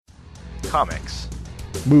Comics.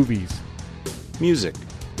 Movies. Music.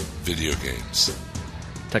 Video games.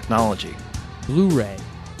 Technology. Blu-ray.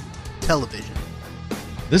 Television.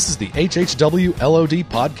 This is the HHW LOD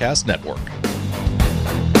Podcast Network.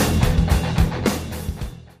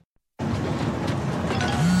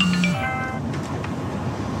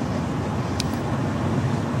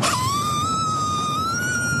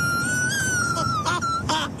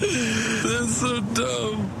 That's so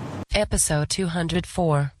dumb. Episode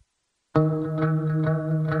 204. The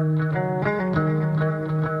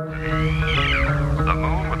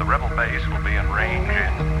moon with the rebel base will be in range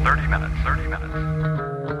in 30 minutes.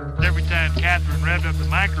 Every time Catherine revved up the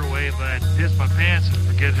microwave, I'd piss my pants and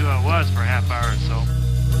forget who I was for a half hour or so.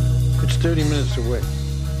 It's 30 minutes away.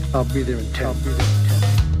 I'll be there in 10.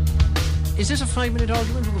 Is this a 5-minute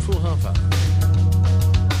argument or a full half hour?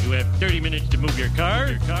 You have 30 minutes to move your car.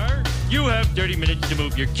 You have 30 minutes to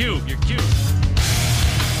move your cube.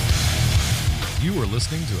 You are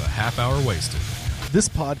listening to a half hour wasted. This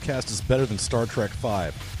podcast is better than Star Trek V.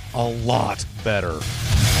 A lot better.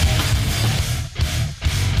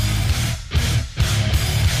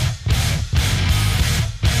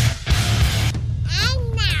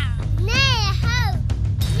 And now, Neho,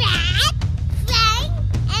 Brad, Frank,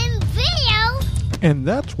 and Video. And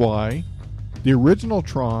that's why the original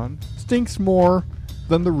Tron stinks more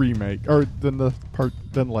than the remake, or than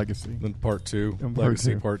Legacy. Then part 2. And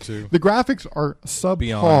Legacy part 2. The graphics are subpar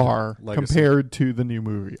Beyond Legacy. compared to the new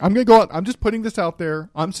movie. I'm going to go out. I'm just putting this out there.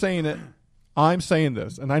 I'm saying it. I'm saying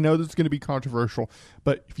this. And I know this is going to be controversial.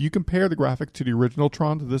 But if you compare the graphics to the original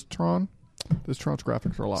Tron to this Tron's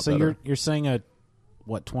graphics are a lot better. So you're saying a,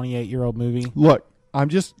 28-year-old movie? Look, I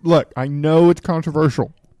know it's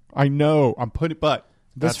controversial. I know. But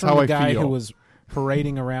This that's from how the I guy feel. who was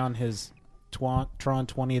parading around his Tron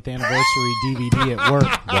 20th anniversary DVD at work.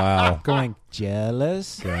 Wow. Going,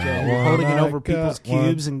 jealous? Yeah. Holding it I over people's got one.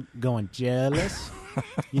 cubes and going, jealous?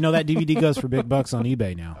 You know that DVD goes for big bucks on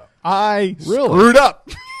eBay now. I screwed up.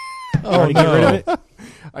 Already get rid of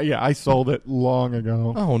it? Yeah, I sold it long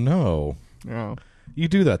ago. Oh, no. Yeah. You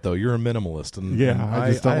do that, though. You're a minimalist. And Yeah,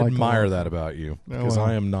 I just don't like admire that. that about you. Oh, Because well.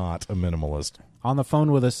 I am not a minimalist. On the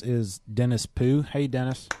phone with us is Dennis Pooh. Hey,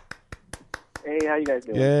 Dennis. Hey, how you guys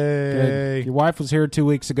doing? Yay. Good. Your wife was here 2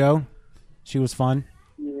 weeks ago. She was fun.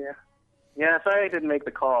 Yeah. Sorry I didn't make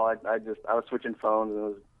the call. I was switching phones and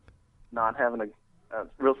was not having a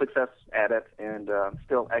real success at it, and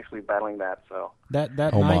still actually battling that. So That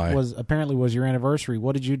Oh, night my. was your anniversary.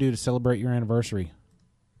 What did you do to celebrate your anniversary?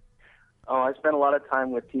 I spent a lot of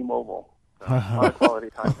time with T-Mobile. So, a lot of quality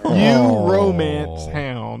time. You romance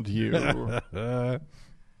hound, you.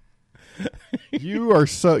 You are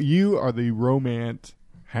the romance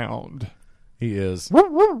hound. He is.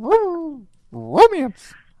 Romance.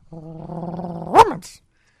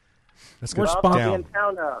 That's We're good. spun-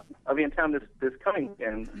 I'll be in town this coming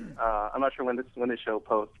weekend. I'm not sure when this show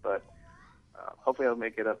posts, but hopefully I'll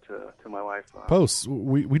make it up to my wife. Posts.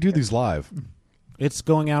 We do these live. It's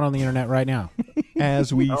going out on the internet right now.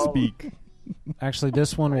 As we speak. Actually,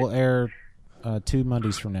 this one will air 2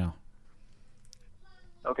 Mondays from now.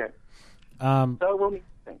 Okay. So we'll meet.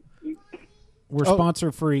 We're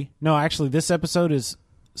sponsor free. No, actually, this episode is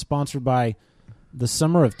sponsored by the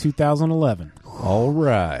summer of 2011. All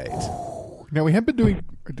right. Now we have been doing.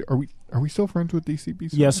 Are we still friends with DCB?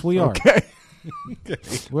 Yes, we are. Okay.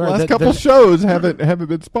 We're- Last couple shows haven't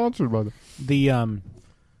been sponsored by them.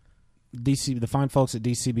 The fine folks at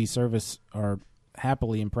DCB Service are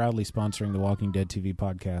happily and proudly sponsoring the Walking Dead TV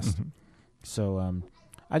podcast. Mm-hmm. So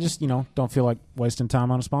I just don't feel like wasting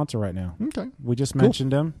time on a sponsor right now. Okay. We just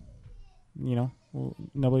mentioned them. Well,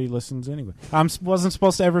 nobody listens anyway. I wasn't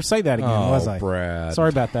supposed to ever say that again, was I? Brad. Sorry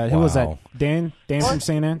about that. Who was that? Wow. Dan from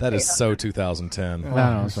CNN? That is so 2010.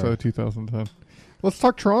 No, so 2010. Let's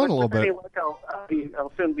talk Tron a little bit.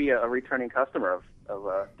 I'll soon be a returning customer of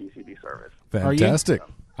DCB Service. Fantastic.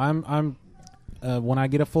 I'm when I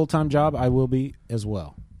get a full-time job, I will be as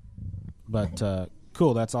well. But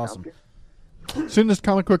cool, that's awesome. Soon as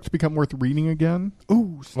comic books become worth reading again.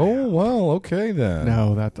 Ooh, snap. Oh, well, okay then.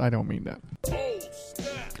 No, I don't mean that.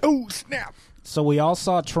 Oh, snap. So we all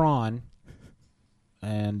saw Tron,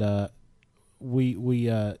 and I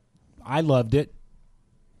loved it.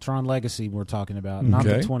 Tron Legacy we're talking about, not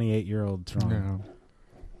the 28-year-old Tron.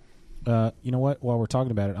 No. You know what? While we're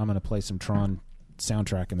talking about it, I'm going to play some Tron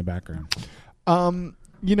soundtrack in the background.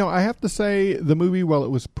 I have to say the movie, while it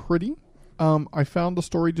was pretty, I found the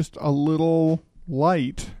story just a little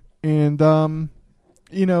light, and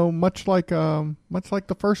much like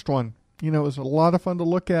the first one. It was a lot of fun to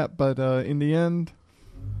look at, but in the end,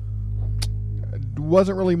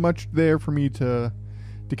 wasn't really much there for me to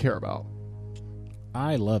care about.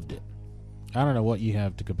 I loved it. I don't know what you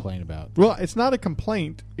have to complain about. Well, it's not a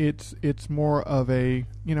complaint. It's more of a,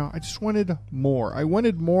 I just wanted more. I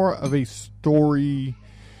wanted more of a story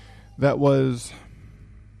that was,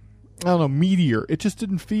 I don't know, meatier. It just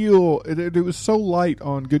didn't feel, it was so light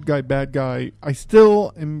on good guy, bad guy. I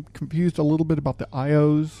still am confused a little bit about the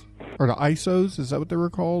IOs, or the ISOs. Is that what they were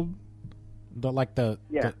called?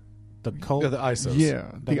 The cult? Yeah, the ISOs.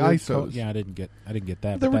 Yeah, the ISOs. Yeah, I didn't get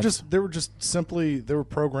that. They were just simply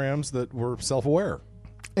programs that were self-aware.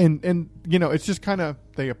 And it's just kind of,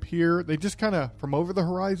 they appear, they just kind of, from over the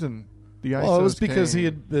horizon, the ISOs Well, it was because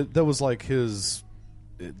came. that was like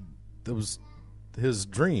that was his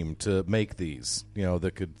dream to make these,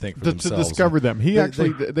 that could think for to themselves. discover them.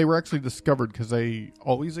 They were actually discovered because they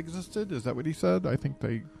always existed. Is that what he said? I think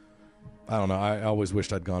they. I don't know. I always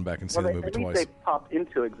wished I'd gone back and seen the movie I think twice. they popped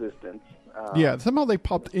into existence. Yeah, somehow they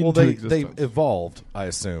popped into they existence. evolved, I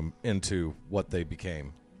assume, into what they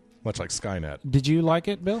became, much like Skynet. Did you like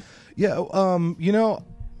it, Bill? Yeah,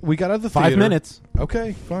 we got out of the theater. 5 minutes.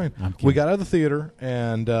 Okay, fine. I'm kidding. We got out of the theater,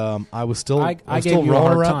 and I was still. I was gave still you a rolling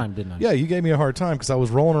hard around. time, didn't I? Yeah, you gave me a hard time because I was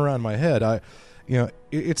rolling around in my head.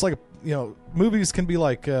 It's like movies can be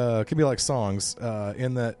like songs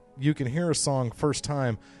in that you can hear a song first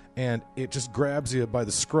time and it just grabs you by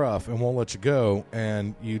the scruff and won't let you go.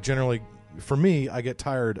 And you generally, for me, I get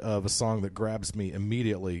tired of a song that grabs me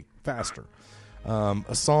immediately faster.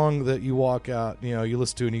 A song that you walk out, you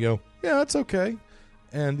listen to and you go, yeah, that's okay.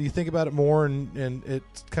 And you think about it more, and it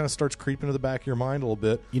kind of starts creeping to the back of your mind a little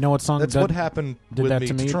bit. You know what song That's what happened did with that me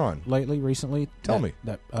to me Tron. recently? Tell me.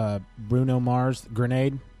 That Bruno Mars,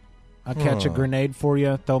 Grenade. I'll catch a grenade for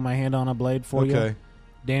you, throw my hand on a blade for you. Okay.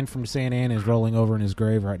 Dan from Santa Ana is rolling over in his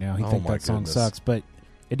grave right now. He thinks my that song goodness. sucks, but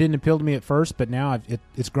it didn't appeal to me at first, but now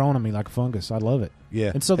it's grown on me like a fungus. I love it.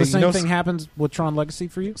 Yeah. And so the Hey, same thing happens with Tron Legacy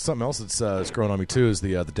for you? Something else that's grown on me too is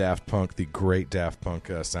the Daft Punk, the great Daft Punk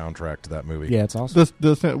soundtrack to that movie. Yeah, it's awesome.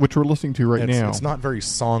 Which we're listening to right now. It's not very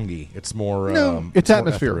songy. It's more. It's more atmospherical.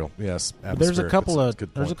 ethereal. Yes, There's a couple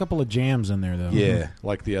atmospheric. of couple of jams in there though. Yeah,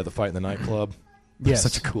 like the fight in the nightclub. Yes.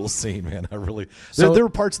 Such a cool scene, man. I really So- there were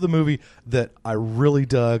parts of the movie that I really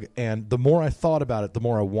dug, and the more I thought about it, the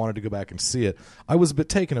more I wanted to go back and see it. I was a bit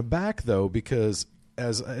taken aback though, because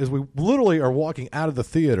as we literally are walking out of the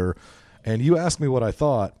theater, and you asked me what I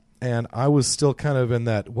thought, and I was still kind of in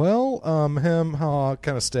that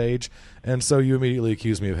kind of stage, and so you immediately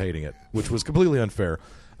accused me of hating it, which was completely unfair,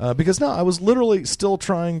 because no, I was literally still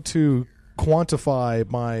trying to quantify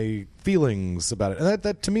my feelings about it, and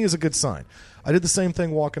that to me is a good sign. I did the same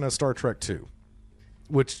thing walking on Star Trek 2,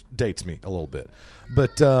 which dates me a little bit.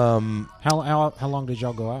 But How long did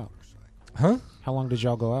y'all go out? huh? How long did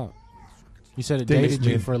y'all go out? You said it Dates dated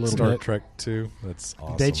you for a little Star bit. Trek 2. That's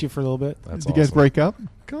awesome. Dates you for a little bit. That's Did you guys awesome. break up?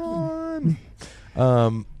 Gone.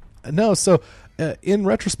 No, so in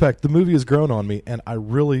retrospect, the movie has grown on me, and I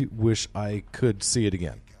really wish I could see it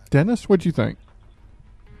again. Dennis, what'd you think?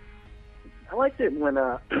 I liked it when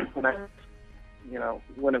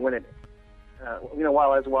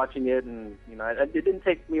while I was watching it, and it didn't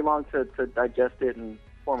take me long to digest it and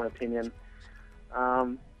form an opinion.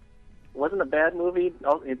 It wasn't a bad movie.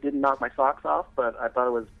 It didn't knock my socks off, but I thought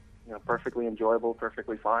it was perfectly enjoyable,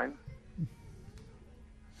 perfectly fine.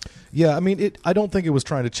 Yeah, I mean, I don't think it was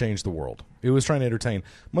trying to change the world. It was trying to entertain,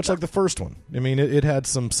 much like the first one. I mean, it had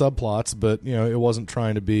some subplots, but it wasn't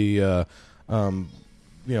trying to be,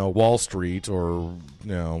 Wall Street or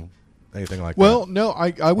anything like that. Well, no,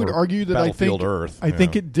 I would Or argue that Battlefield Earth, I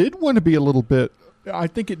think it did want to be a little bit. I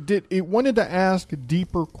think it did. It wanted to ask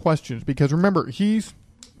deeper questions because remember,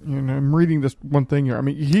 I'm reading this one thing here. I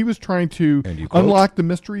mean, he was trying to And you quote? unlock the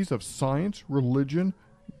mysteries of science, religion,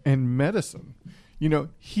 and medicine.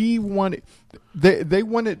 He wanted. They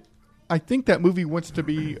wanted. I think that movie wants to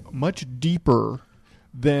be much deeper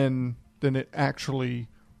than it actually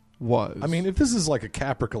was. I mean, if this is like a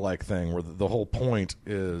Caprica-like thing where the whole point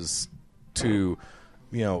is to,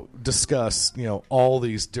 discuss, all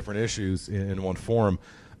these different issues in one forum,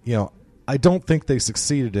 I don't think they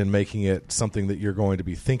succeeded in making it something that you're going to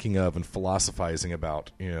be thinking of and philosophizing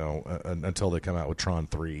about, until they come out with Tron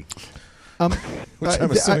 3. Which I'm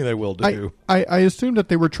assuming they will do. I assume that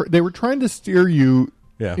they were trying to steer you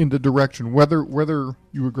Yeah. in the direction, whether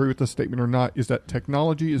you agree with the statement or not, is that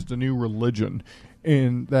technology is the new religion,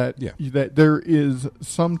 and that that there is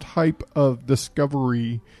some type of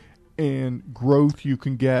discovery and growth you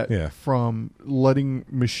can get from letting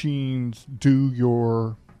machines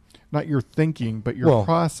do not your thinking, but your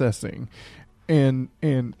processing. And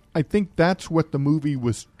I think that's what the movie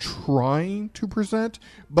was trying to present,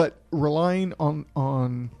 but relying on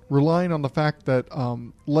the fact that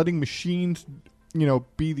letting machines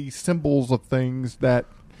be these symbols of things that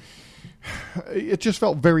it just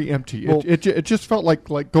felt very empty. Well, it just felt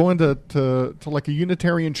like going to like a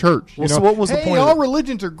Unitarian church. Well, so what was the point all of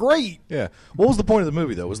religions are great. Yeah. What was the point of the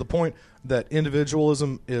movie, though? Was the point that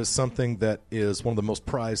individualism is something that is one of the most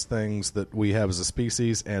prized things that we have as a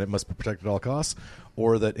species, and it must be protected at all costs,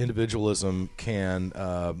 or that individualism can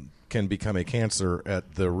become a cancer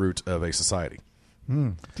at the root of a society?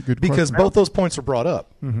 That's a good Because question. both those points are brought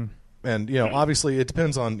up, Mm-hmm. and obviously it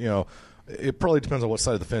depends on it probably depends on what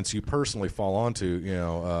side of the fence you personally fall onto.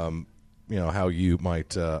 How you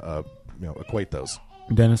might equate those.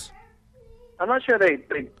 Dennis? I'm not sure they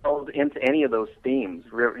delved into any of those themes,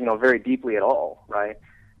 very deeply at all, right?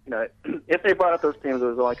 If they brought up those themes, it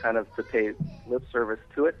was only kind of to pay lip service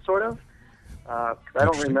to it, sort of. 'Cause I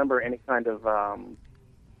don't remember any kind of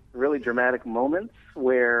really dramatic moments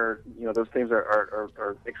where those themes are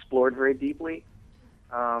explored very deeply.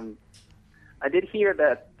 I did hear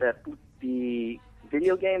that the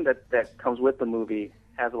video game that comes with the movie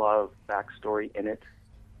has a lot of backstory in it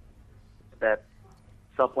that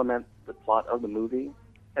supplement the plot of the movie.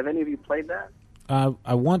 Have any of you played that?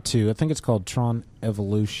 I want to. I think it's called Tron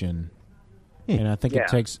Evolution, and I think Yeah. it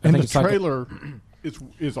takes. I And think the it's trailer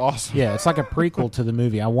is awesome. Yeah, it's like a prequel to the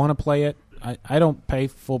movie. I want to play it. I don't pay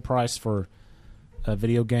full price for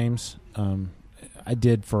video games. I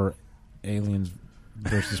did for Aliens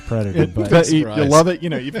versus Predator, but you love it. You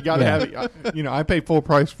got to Yeah. have it. I pay full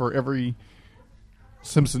price for every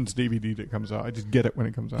Simpsons DVD that comes out. I just get it when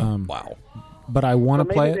it comes out. Wow. but I want to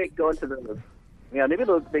Maybe play they it. go into those. Yeah, maybe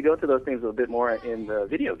they go into those things a little bit more in the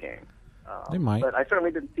video game. They might. But I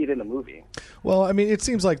certainly didn't see it in the movie. Well, I mean, it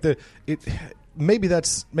seems like maybe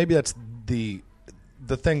that's the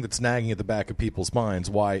thing that's nagging at the back of people's minds.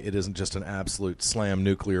 Why it isn't just an absolute slam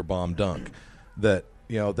nuclear bomb dunk. That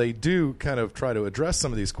they do kind of try to address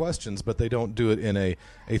some of these questions, but they don't do it in a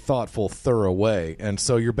thoughtful, thorough way. And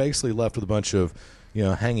so you're basically left with a bunch of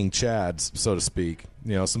hanging chads, so to speak.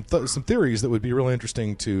 Some theories that would be really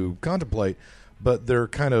interesting to contemplate, but they're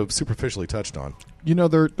kind of superficially touched on.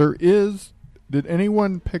 There is. Did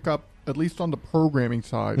anyone pick up, at least on the programming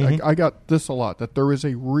side? Mm-hmm. I got this a lot, that there is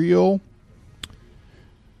a real.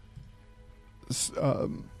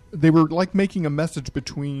 They were like making a message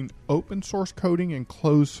between open source coding and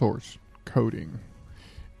closed source coding,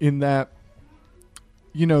 in that,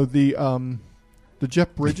 the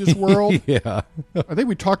Jeff Bridges world. Yeah. I think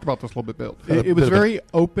we talked about this a little bit, Bill. It was very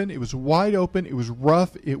open. It was wide open. It was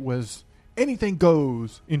rough. It was anything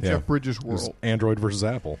goes in Jeff Bridges' It was world. Android versus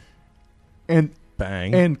Apple. And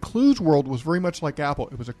Bang. And Clue's world was very much like Apple.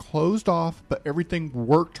 It was a closed off, but everything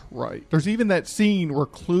worked right. There's even that scene where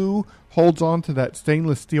Clue holds on to that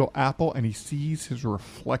stainless steel apple and he sees his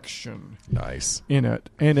reflection Nice. in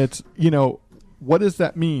it. And it's, what does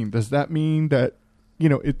that mean? Does that mean that,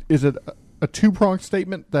 is it a two-pronged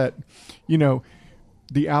statement that,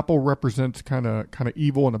 the apple represents kind of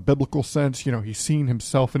evil in a biblical sense? He's seen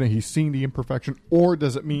himself in it. He's seen the imperfection. Or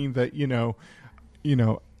does it mean that,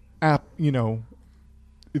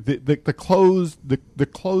 the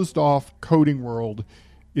closed off coding world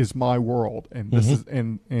is my world, and this is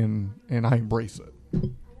and I embrace it.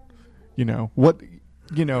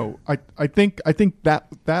 I think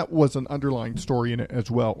that was an underlying story in it as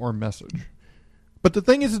well, or message. But the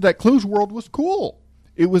thing is that Clue's world was cool.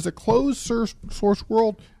 It was a closed source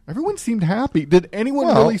world. Everyone seemed happy. Did anyone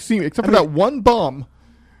really seem, except for that one bum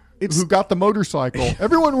who got the motorcycle?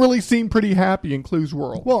 Everyone really seemed pretty happy in Clue's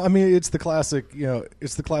world. Well, I mean, it's the classic,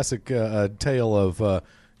 tale of,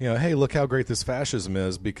 hey, look how great this fascism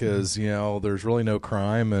is because, there's really no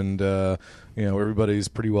crime and, everybody's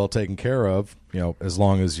pretty well taken care of, as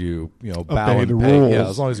long as you, bow Obey and the pay. rules. Yeah,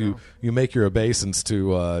 as long as you make your obeisance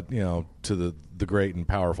to, to the great and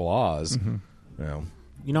powerful Oz.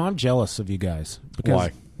 I'm jealous of you guys because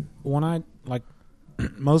Why? when I like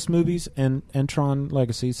most movies and Tron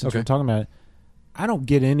Legacy, since we're talking about it, I don't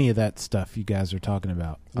get any of that stuff you guys are talking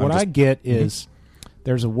about. What I get is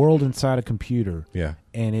there's a world inside a computer,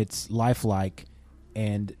 and it's lifelike,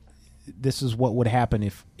 and this is what would happen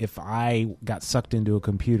if I got sucked into a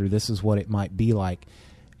computer. This is what it might be like.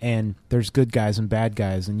 And there's good guys and bad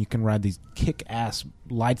guys, and you can ride these kick-ass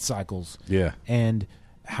light cycles. Yeah. And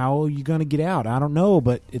how are you going to get out? I don't know,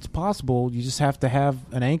 but it's possible. You just have to have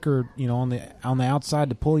an anchor, on the outside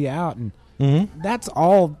to pull you out, and that's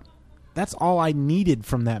all I needed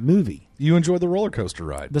from that movie. You enjoyed the roller coaster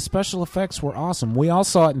ride. The special effects were awesome. We all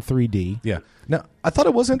saw it in 3D. Yeah. Now, I thought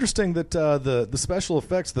it was interesting that the special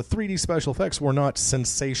effects, the 3D special effects, were not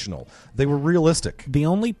sensational. They were realistic. The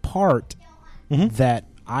only part that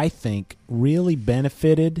I think really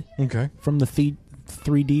benefited from the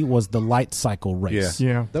 3D was the light cycle race.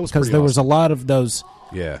 Yeah. That was because pretty there was a awesome. lot of those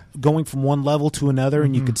Yeah. going from one level to another,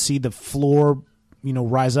 and you could see the floor,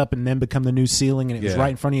 rise up and then become the new ceiling, and it was Yeah.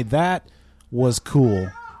 right in front of you. That was cool,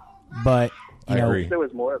 but I agree. There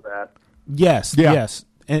was more of that. Yes, Yeah. yes,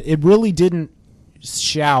 and it really didn't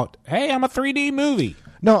shout, "Hey, I'm a 3D movie."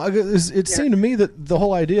 No, it seemed to me that the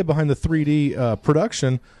whole idea behind the 3D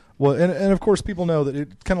production, well, and of course people know that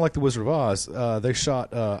it's kind of like the Wizard of Oz. They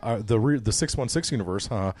shot the 616 universe,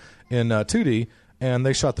 in 2D, and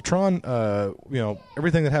they shot the Tron.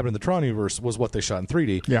 Everything that happened in the Tron universe was what they shot in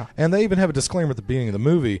 3D. Yeah. And they even have a disclaimer at the beginning of the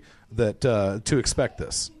movie that to expect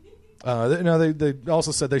this. They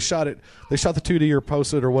also said they shot the 2D or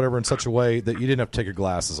posted or whatever in such a way that you didn't have to take your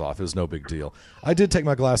glasses off. It was no big deal. I did take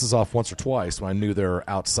my glasses off once or twice when I knew they were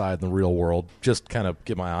outside in the real world, just kind of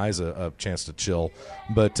give my eyes a chance to chill.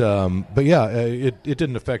 But yeah, it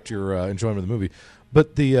didn't affect your enjoyment of the movie.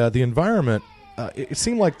 But the environment, it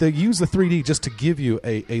seemed like they used the 3D just to give you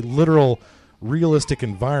a literal, realistic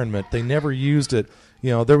environment. They never used it.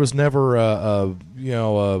 There was never a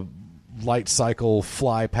light cycle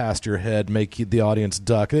fly past your head, make the audience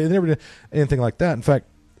duck. They never did anything like that. In fact,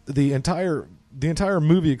 the entire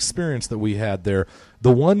movie experience that we had there,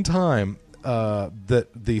 the one time that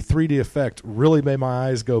the 3D effect really made my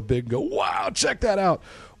eyes go big and go, wow, check that out,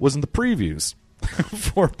 was in the previews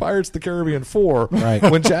for Pirates of the Caribbean 4, Right.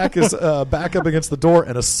 when Jack is back up against the door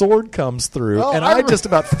and a sword comes through, and I just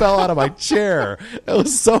about fell out of my chair. It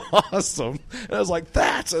was so awesome. And I was like,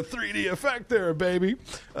 that's a 3D effect there, baby.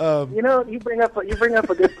 You bring up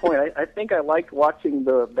a good point. I think I liked watching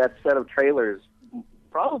that set of trailers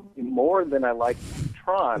probably more than I liked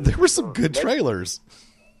Tron. There were some good trailers.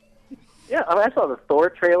 Yeah, I saw the Thor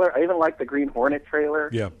trailer. I even liked the Green Hornet trailer.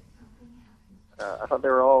 Yeah. I thought they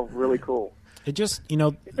were all really cool. It just,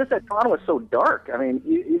 It's just that Tron was so dark. I mean,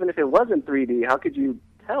 even if it wasn't 3D, how could you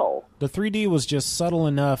tell? the 3D was just subtle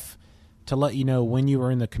enough to let you know when you were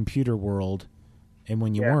in the computer world and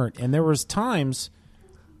when you weren't. And there was times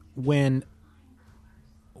when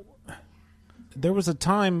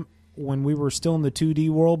we were still in the 2D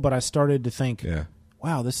world, but I started to think,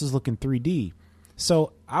 wow, this is looking 3D.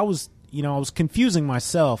 So I was confusing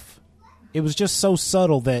myself. It was just so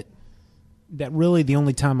subtle that really the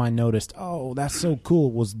only time I noticed, oh, that's so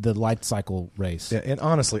cool, was the light cycle race. Yeah, and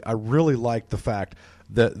honestly, I really liked the fact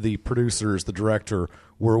that the producers, the director,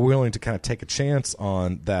 were willing to kind of take a chance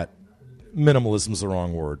on that. Minimalism is the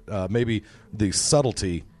wrong word. Maybe the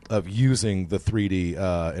subtlety of using the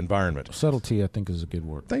 3D environment. Subtlety, I think, is a good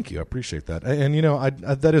word. Thank you. I appreciate that. And I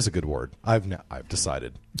that is a good word. I've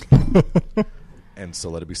decided. And so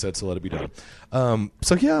let it be said, so let it be done.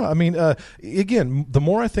 So yeah, I mean, again, the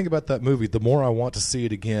more I think about that movie, the more I want to see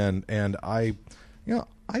it again. And I've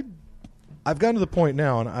gotten to the point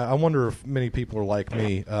now, and I wonder if many people are like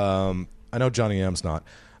me. I know Johnny M's not,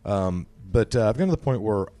 but I've gotten to the point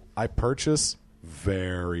where I purchase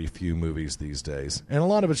very few movies these days, and a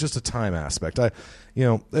lot of it's just a time aspect. And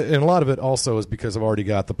a lot of it also is because I've already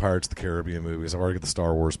got the Pirates of the Caribbean movies, I've already got the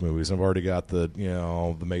Star Wars movies, I've already got the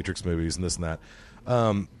the Matrix movies and this and that.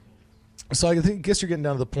 So I guess you're getting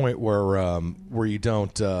down to the point where you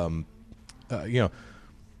don't,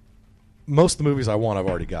 most of the movies I want I've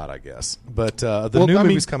already got, I guess. But the new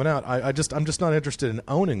movies coming out, I'm just not interested in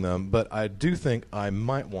owning them. But I do think I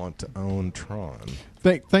might want to own Tron.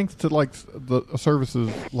 Thanks to like the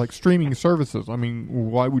services, like streaming services. I mean,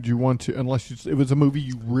 why would you want to? Unless it was a movie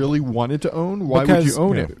you really wanted to own, why would you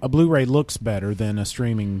own it? A Blu-ray looks better than a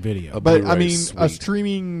streaming video. But I mean, a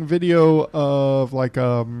streaming video of like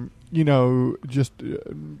just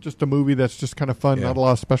a movie that's just kind of fun, not a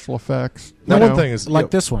lot of special effects. Now, one thing is like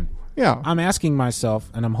this one. Yeah, I'm asking myself,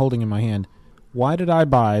 and I'm holding in my hand, why did I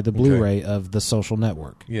buy the Blu-ray of The Social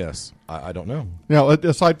Network? Yes, I don't know. Now,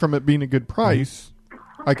 aside from it being a good price,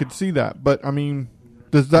 I could see that. But I mean,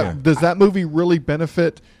 does that movie really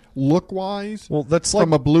benefit look-wise? Well, that's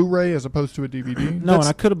from a Blu-ray as opposed to a DVD. No, and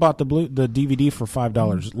I could have bought the DVD for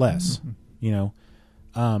 $5 less. Well,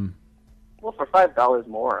 for $5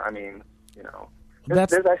 more, I mean,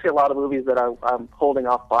 there's actually a lot of movies that I'm holding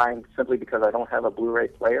off buying simply because I don't have a Blu-ray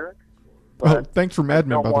player. But thanks for Mad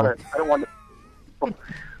Men, by the way. I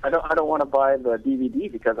don't want to buy the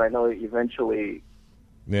DVD because I know eventually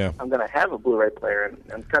I'm going to have a Blu-ray player, and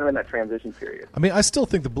I'm kind of in that transition period. I mean, I still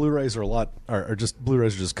think the Blu-rays are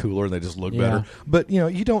just cooler and they just look better. But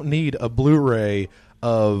you don't need a Blu-ray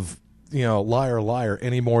of Liar Liar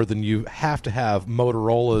any more than you have to have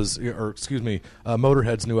Motorhead's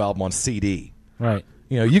new album on CD. Right.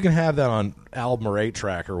 You can have that on album or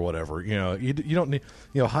 8-track or whatever. You don't need.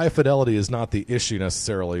 High fidelity is not the issue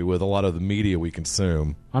necessarily with a lot of the media we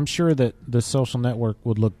consume. I'm sure that The Social Network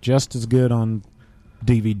would look just as good on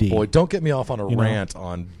DVD. Boy, don't get me off on a rant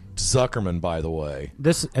on Zuckerman, by the way.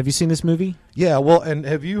 Have you seen this movie? Yeah, well, and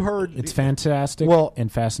have you heard? It's fantastic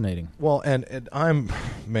and fascinating. Well, and I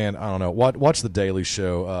don't know. Watch The Daily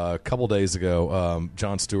Show. A couple days ago,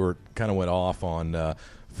 Jon Stewart kind of went off on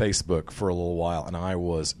Facebook for a little while, and I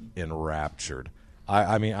was enraptured.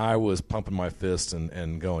 I mean, I was pumping my fist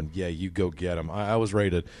and going, yeah, you go get him. I was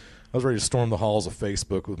ready to storm the halls of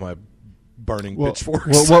Facebook with my burning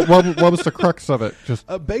pitchforks. What was the crux of it? Just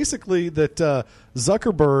basically that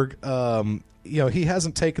Zuckerberg, he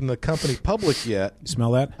hasn't taken the company public yet. You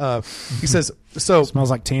smell that? He says so. It smells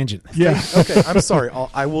like Tangent. Yeah. Okay. I'm sorry.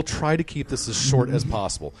 I will try to keep this as short as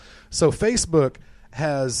possible. So Facebook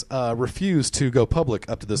has refused to go public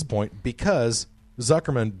up to this point because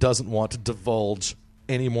Zuckerman doesn't want to divulge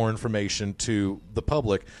any more information to the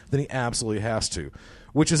public than he absolutely has to,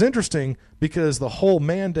 which is interesting because the whole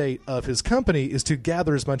mandate of his company is to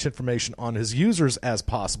gather as much information on his users as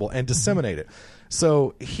possible and disseminate it.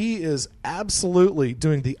 So he is absolutely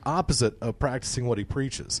doing the opposite of practicing what he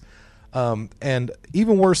preaches. And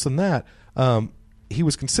even worse than that, he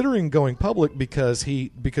was considering going public because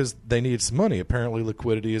they needed some money. Apparently,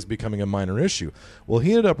 liquidity is becoming a minor issue. Well,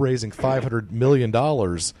 he ended up raising $500 million.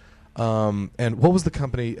 And what was the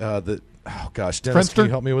company that? Oh gosh, Dennis, Friendster? can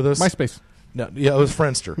you help me with this? MySpace. No, yeah, it was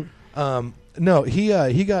Friendster. No, he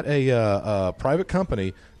got a private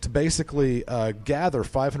company to basically gather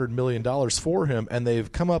 $500 million for him, and they've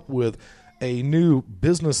come up with a new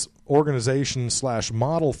business organization /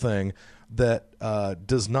 model thing that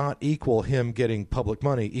does not equal him getting public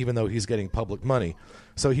money, even though he's getting public money.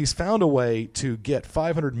 So he's found a way to get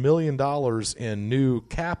 $500 million in new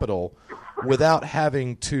capital without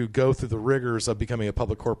having to go through the rigors of becoming a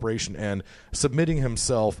public corporation and submitting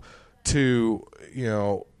himself to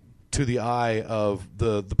the eye of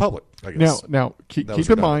the public, I guess. Now keep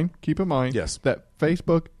in mind yes, that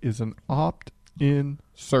Facebook is an opt-in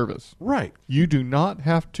service. Right. You do not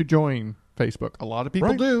have to join Facebook. A lot of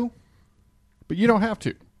people do, but you don't have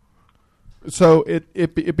to. So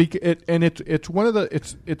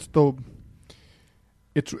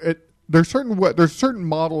there's certain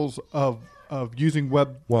models of using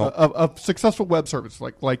web of successful web services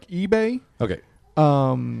like eBay. Okay.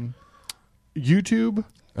 YouTube.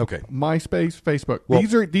 Okay. MySpace, Facebook. Well,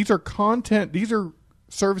 these are content. These are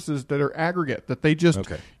services that are aggregate that they just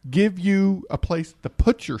give you a place to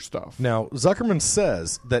put your stuff. Now Zuckerman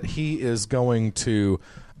says that he is going to,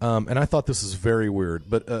 and I thought this is very weird,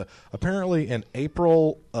 but apparently in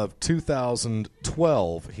April of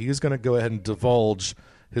 2012, he is going to go ahead and divulge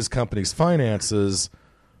his company's finances,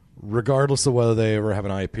 regardless of whether they ever have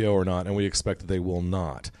an IPO or not, and we expect that they will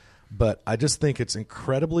not. But I just think it's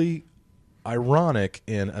incredibly ironic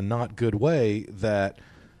in a not good way that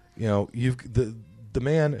you've the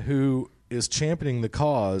man who is championing the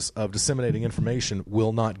cause of disseminating information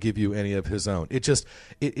will not give you any of his own. It just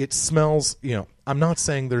it smells. I'm not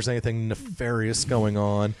saying there's anything nefarious going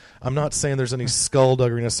on. I'm not saying there's any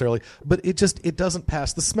skullduggery necessarily, but it doesn't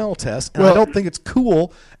pass the smell test, and I don't think it's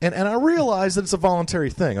cool. And I realize that it's a voluntary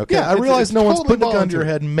thing. Okay, yeah, I realize it's no one's totally putting a gun to your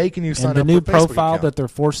head and making you sign up for a Facebook account. And the new profile account that they're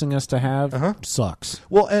forcing us to have sucks.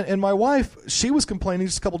 Well, and my wife, she was complaining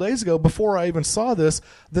just a couple days ago before I even saw this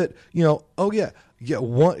that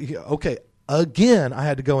okay. Again, I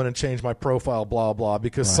had to go in and change my profile, blah, blah,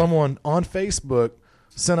 because someone on Facebook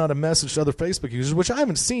sent out a message to other Facebook users, which I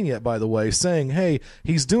haven't seen yet, by the way, saying, hey,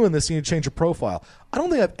 he's doing this, you need to change your profile. I don't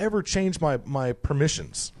think I've ever changed my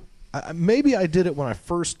permissions. Maybe I did it when I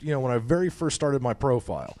very first started my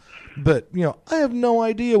profile. But, I have no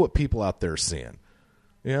idea what people out there are seeing.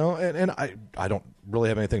 And I don't really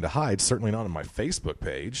have anything to hide, certainly not on my Facebook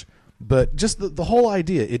page. But just the whole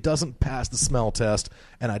idea, it doesn't pass the smell test,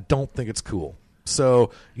 and I don't think it's cool. So,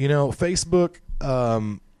 Facebook,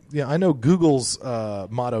 I know Google's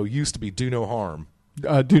motto used to be do no harm.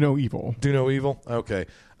 Do no evil. Do no evil? Okay.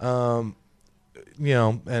 And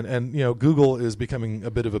Google is becoming a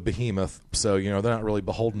bit of a behemoth, so, they're not really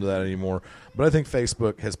beholden to that anymore. But I think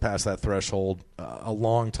Facebook has passed that threshold a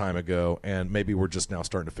long time ago, and maybe we're just now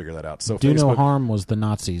starting to figure that out. So do Facebook, no harm was the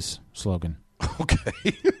Nazis' slogan. Okay.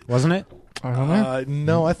 Wasn't it? I don't know.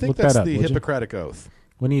 No, I think Look that's that up, the would you? Hippocratic Oath.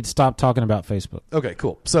 We need to stop talking about Facebook. Okay,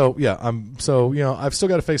 cool. So yeah, I've still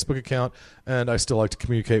got a Facebook account, and I still like to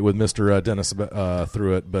communicate with Mr. Dennis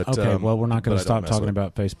through it. But okay, well, we're not going to stop talking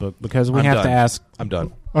about Facebook because we I'm have done. to ask. I'm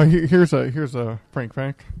done. Here's a Frank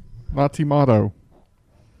fact. Nazi motto.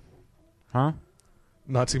 Huh?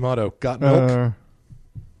 Nazi motto. Got milk.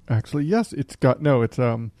 Actually, yes, it's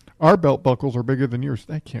our belt buckles are bigger than yours.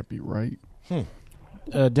 That can't be right.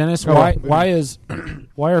 Dennis, why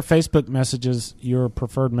are Facebook messages your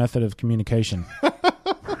preferred method of communication?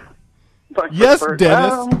 Yes,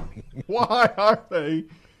 Dennis. Why are they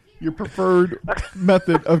your preferred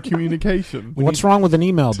method of communication? What's wrong with an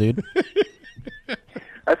email, dude?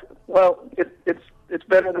 Well, it's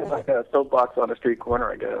better than like a soapbox on a street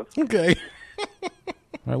corner, I guess. Okay.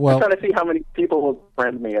 Right, well, I'm trying to see how many people will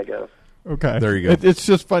friend me, I guess. Okay. There you go. It's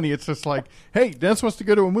just funny. It's just like, hey, Dennis wants to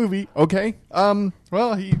go to a movie. Okay.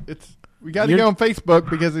 Well, we got to go on Facebook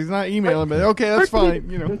because he's not emailing. But okay, that's fine.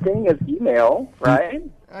 You know, thing is email, right?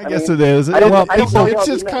 I guess it is. It's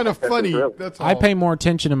just kind of funny. That's all. I pay more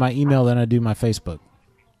attention to my email than I do my Facebook.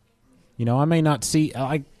 You know, I may not see.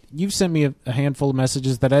 You've sent me a handful of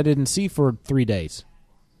messages that I didn't see for 3 days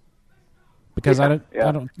because I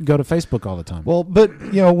don't go to Facebook all the time. Well, but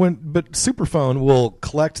Superphone will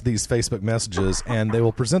collect these Facebook messages and they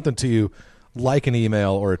will present them to you like an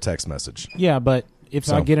email or a text message. Yeah, but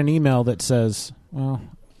if I get an email that says,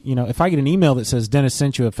 if I get an email that says Dennis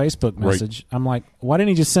sent you a Facebook message, I'm like, why didn't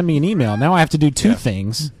he just send me an email? Now I have to do two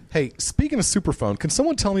things. Hey, speaking of Superphone, can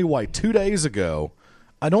someone tell me why 2 days ago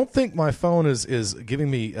I don't think my phone is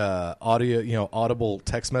giving me audible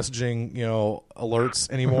text messaging,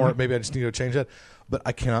 alerts anymore. Maybe I just need to change that. But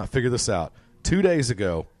I cannot figure this out. 2 days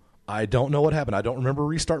ago, I don't know what happened. I don't remember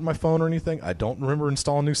restarting my phone or anything. I don't remember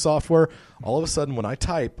installing new software. All of a sudden, when I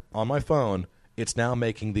type on my phone, it's now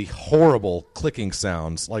making the horrible clicking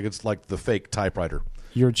sounds, like it's like the fake typewriter.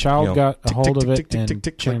 Your child got a hold of it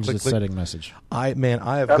and changed the setting message. I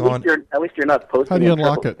have at gone. At least you're not posting. How do you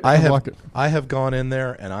unlock it? I have gone in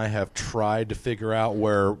there and I have tried to figure out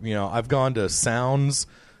where I've gone to sounds.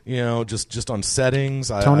 Just on settings.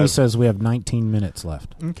 Tony says we have 19 minutes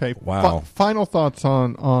left. Okay. Wow. Final thoughts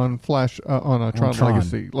on Flash on Tron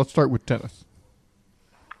Legacy. Let's start with Dennis.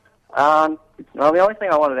 Well, the only thing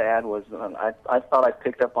I wanted to add was I thought I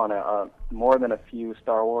picked up on more than a few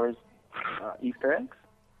Star Wars Easter eggs.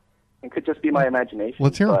 It could just be my imagination.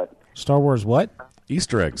 Let's hear it. Star Wars what?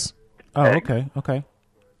 Easter eggs. Oh, okay.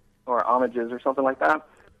 Or homages or something like that.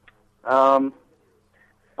 I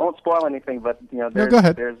won't spoil anything, but go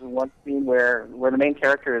ahead. There's one scene where the main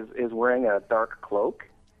character is wearing a dark cloak,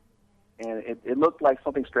 and it looked like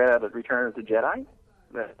something straight out of Return of the Jedi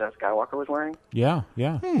that Skywalker was wearing. Yeah.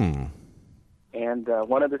 And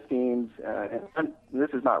one of the scenes, and this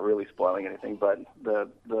is not really spoiling anything, but the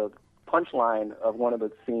punchline of one of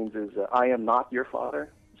the scenes is, "I am not your father."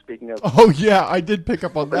 Speaking of, oh yeah, I did pick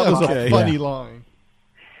up on that. That was a funny line.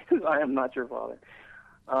 I am not your father.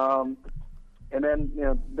 And then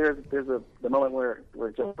there's the moment where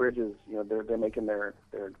Jeff Bridges, they're making their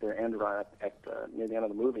end run at near the end of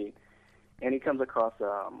the movie, and he comes across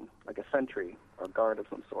like a sentry or guard of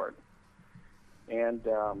some sort, and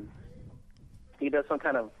he does some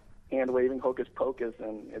kind of hand waving hocus pocus,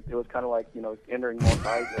 and it was kind of like entering more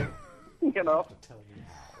sizes. And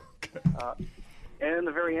in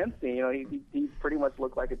the very end scene, he pretty much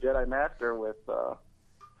looked like a Jedi Master with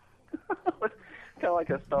kind of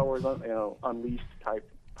like a Star Wars, Unleashed type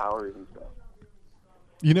powers and stuff.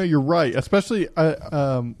 You're right. Especially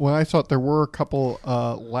when I saw it, there were a couple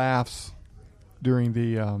laughs during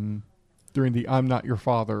the "I'm not your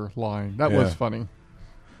father" line. That was funny.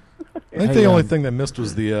 I think the only thing that missed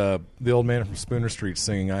was the old man from Spooner Street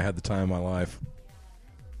singing "I Had the Time of My Life."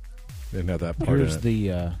 Didn't have that part. Here's in it.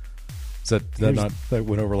 The that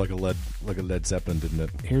went over like a Led Zeppelin, didn't it?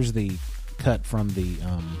 Here's the cut from the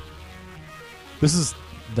This is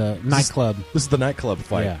the nightclub. This is the nightclub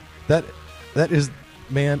fight. Yeah. That is,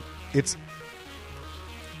 man, it's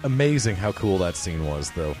amazing how cool that scene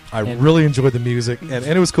was, though. I really enjoyed the music, and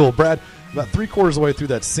it was cool. Brad, about 3/4 of the way through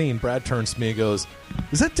that scene, Brad turns to me and goes,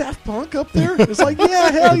 "Is that Daft Punk up there?" It's like, yeah,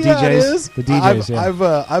 hell yeah, it is. The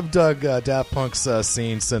DJs, I've dug Daft Punk's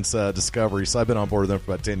scene since Discovery, so I've been on board with them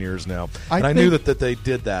for about 10 years now. I knew that they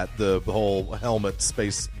did that, the whole helmet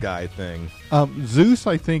space guy thing. Zeus,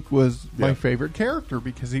 I think, was my favorite character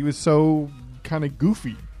because he was so kind of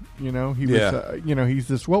goofy. He was, he's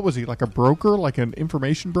this, what was he, like a broker, like an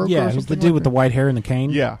information broker? Yeah, he's the dude with the white hair and the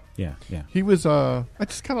cane. Yeah. He was, I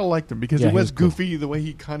just kind of liked him because he was goofy, the way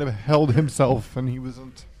he kind of held himself, and he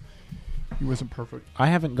wasn't perfect. I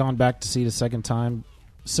haven't gone back to see it a second time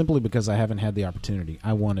simply because I haven't had the opportunity.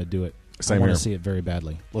 I want to do it. Same I want here. to see it very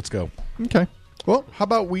badly. Let's go. Okay. Well, how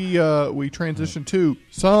about we transition to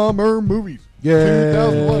summer movies? Yay.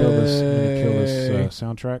 2011. Kill this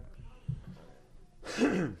soundtrack.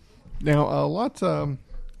 Now, lots.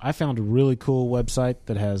 I found a really cool website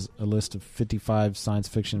that has a list of 55 science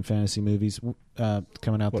fiction and fantasy movies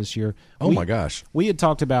coming out this year. My gosh. We had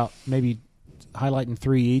talked about maybe highlighting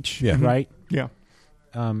 3 each, right? Yeah.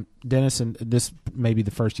 Dennis, and this may be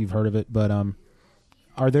the first you've heard of it, but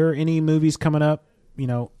are there any movies coming up,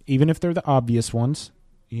 even if they're the obvious ones,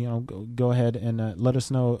 go ahead and let us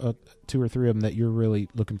know 2 or 3 of them that you're really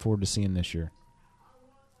looking forward to seeing this year.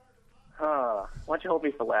 Why don't you hold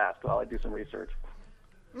me for last while I do some research?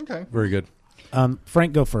 Okay. Very good.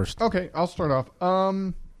 Frank, go first. Okay, I'll start off.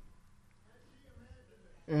 And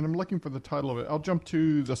I'm looking for the title of it. I'll jump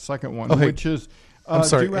to the second one, which is I'm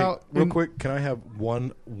sorry. due out real quick, can I have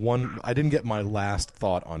one? I didn't get my last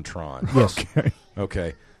thought on Tron. Yes.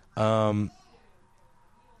 Okay.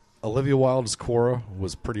 Olivia Wilde's Cora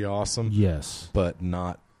was pretty awesome. Yes. But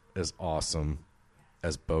not as awesome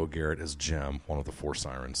as Bo Garrett as Jem, one of the 4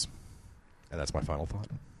 sirens. And that's my final thought.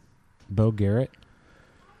 Bo Garrett?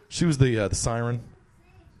 She was the siren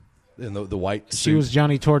in the white suit. She was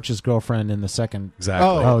Johnny Torch's girlfriend in the second.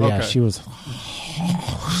 Exactly. Yeah, she was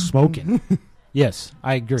smoking. Yes,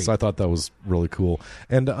 I agree. So I thought that was really cool.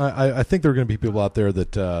 And I think there are going to be people out there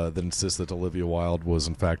that insist that Olivia Wilde was,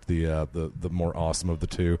 in fact, the more awesome of the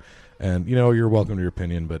 2. And, you're welcome to your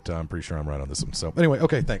opinion, but I'm pretty sure I'm right on this one. So, anyway,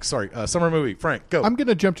 okay, thanks. Sorry. Summer movie. Frank, go. I'm going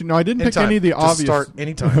to jump to... No, I didn't pick any of the Just obvious... start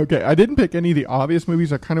anytime. Okay, I didn't pick any of the obvious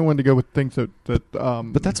movies. I kind of wanted to go with things that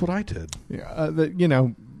but that's what I did. Yeah,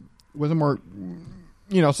 that, wasn't more...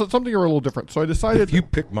 so something a little different. So I decided... If you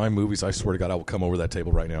pick my movies, I swear to God, I will come over that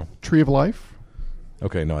table right now. Tree of Life.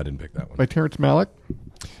 Okay, no, I didn't pick that one. By Terrence Malick.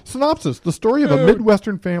 Synopsis: the story of a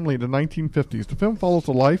Midwestern family in the 1950s. The film follows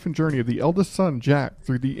the life and journey of the eldest son, Jack,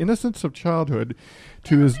 through the innocence of childhood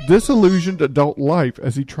to his disillusioned adult life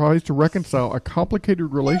as he tries to reconcile a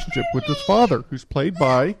complicated relationship with his father, who's played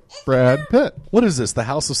by Brad Pitt. What is this, The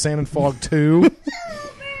House of Sand and Fog 2?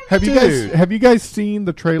 Have you guys seen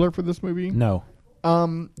the trailer for this movie? No.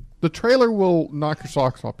 The trailer will knock your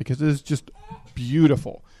socks off because it is just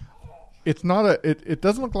beautiful. It's not it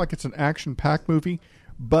doesn't look like it's an action-packed movie,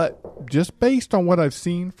 but just based on what I've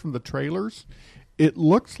seen from the trailers, it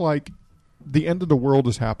looks like the end of the world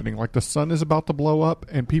is happening. Like the sun is about to blow up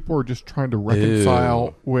and people are just trying to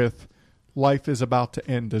reconcile with life is about to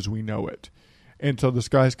end as we know it. And so this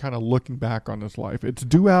guy's kind of looking back on his life. It's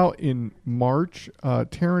due out in March.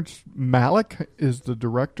 Terrence Malick is the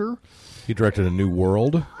director. He directed A New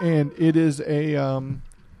World. And it is a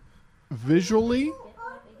visually...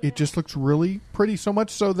 It just looks really pretty, so much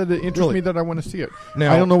so that it interests me that I want to see it.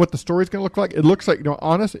 Now, I don't know what the story's going to look like. It looks like,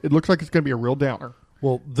 honest, it looks like it's going to be a real downer.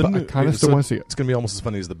 Well, I kind of still want to see it. It's going to be almost as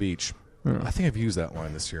funny as The Beach. Yeah. I think I've used that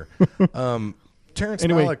line this year. Terrence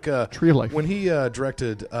Malick, Tree of Life. When he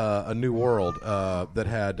directed A New World, that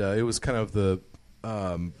had it was kind of the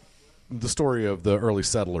story of the early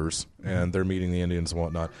settlers and they're meeting the Indians and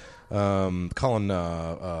whatnot. Colin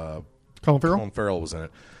Farrell was in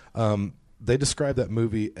it. They described that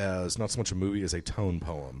movie as not so much a movie as a tone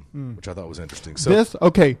poem, which I thought was interesting. So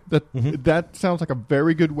that sounds like a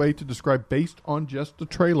very good way to describe, based on just the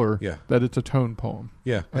trailer, that it's a tone poem.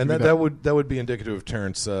 Yeah, and that would be indicative of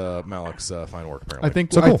Terrence Malick's fine work.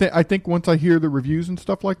 Apparently, I think once I hear the reviews and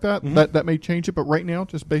stuff like that, that may change it. But right now,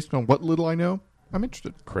 just based on what little I know, I'm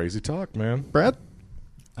interested. Crazy talk, man. Brad,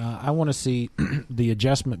 I want to see The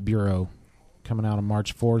Adjustment Bureau. Coming out on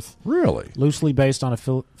March 4th. Really? Loosely based on a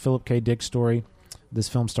Philip K. Dick story. This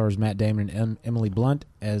film stars Matt Damon and Emily Blunt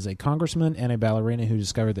as a congressman and a ballerina who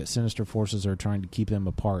discover that sinister forces are trying to keep them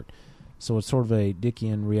apart. So it's sort of a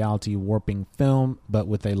Dickian reality warping film, but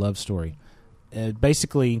with a love story.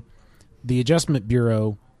 Basically, the Adjustment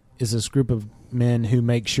Bureau is this group of men who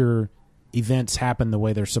make sure events happen the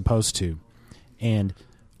way they're supposed to. And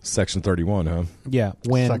Section 31, huh? Yeah.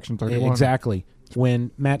 Section 31. Exactly.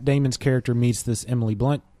 When Matt Damon's character meets this Emily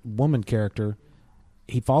Blunt woman character,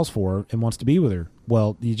 he falls for her and wants to be with her.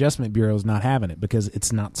 Well, the Adjustment Bureau is not having it because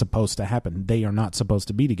it's not supposed to happen. They are not supposed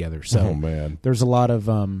to be together. So there's a lot of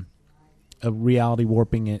reality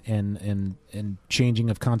warping and changing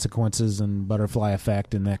of consequences and butterfly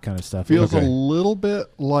effect and that kind of stuff. Feels a little bit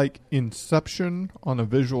like Inception on a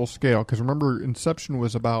visual scale, because remember, Inception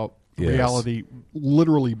was about reality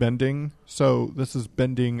literally bending. So this is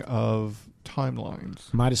bending of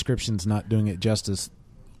timelines. My description's not doing it justice.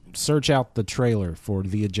 Search out the trailer for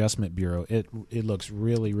The Adjustment Bureau. It looks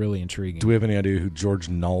really, really intriguing. Do we have any idea who George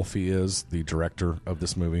Nolfi is, the director of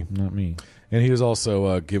this movie? Not me. And he was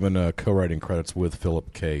also given co-writing credits with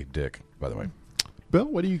Philip K. Dick, by the way. Bill,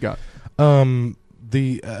 what do you got?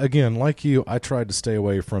 again, like you, I tried to stay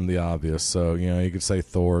away from the obvious. So you could say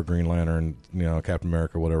Thor, Green Lantern, Captain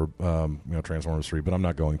America, whatever, Transformers 3, but I'm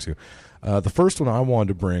not going to. The first one I wanted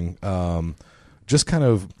to bring, just kind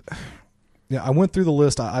of. Yeah, I went through the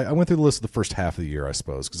list. I went through the list of the first half of the year, I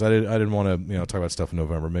suppose, because I didn't want to talk about stuff in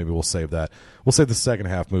November. Maybe we'll save that. We'll save the second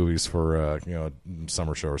half movies for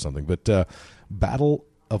summer show or something. But Battle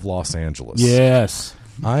of Los Angeles. Yes.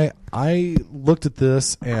 I looked at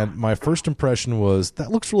this, and my first impression was,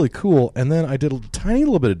 that looks really cool. And then I did a tiny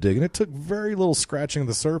little bit of digging. It took very little scratching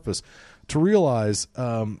the surface to realize,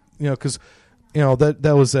 because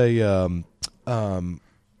that was a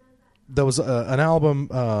there was an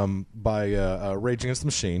album by Rage Against the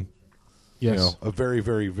Machine. Yes. A very,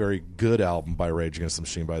 very, very good album by Rage Against the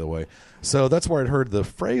Machine, by the way. So that's where I'd heard the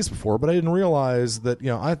phrase before, but I didn't realize that,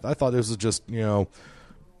 I thought this was just, Rage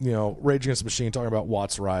Against the Machine talking about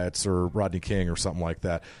Watts riots or Rodney King or something like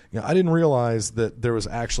that. I didn't realize that there was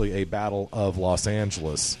actually a Battle of Los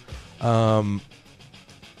Angeles. And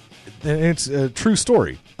it's a true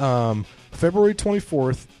story. February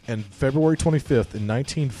 24th and February 25th in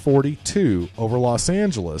 1942 over Los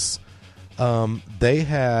Angeles, they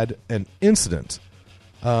had an incident.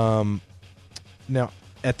 Now,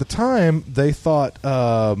 at the time, they thought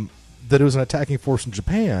that it was an attacking force from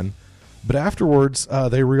Japan, but afterwards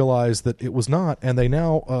they realized that it was not, and they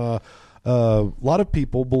now a lot of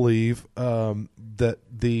people believe that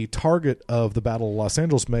the target of the Battle of Los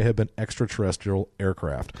Angeles may have been extraterrestrial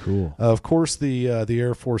aircraft. Cool. Of course, the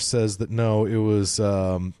Air Force says that no, it was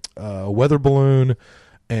a weather balloon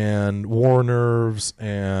and war nerves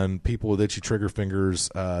and people with itchy trigger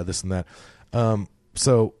fingers, this and that.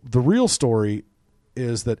 So the real story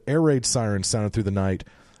is that air raid sirens sounded through the night.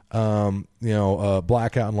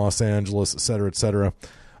 Blackout in Los Angeles, et cetera, et cetera.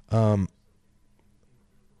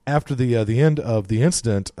 After the end of the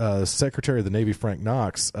incident, Secretary of the Navy Frank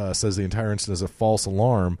Knox says the entire incident is a false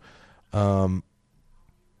alarm, and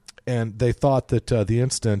they thought that the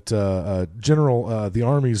incident, the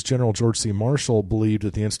Army's General George C. Marshall believed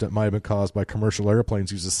that the incident might have been caused by commercial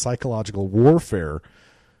airplanes using psychological warfare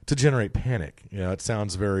to generate panic. It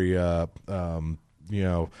sounds very,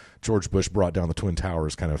 George Bush brought down the Twin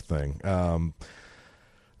Towers kind of thing.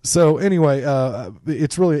 So anyway,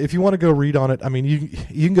 it's really, if you want to go read on it, I mean, you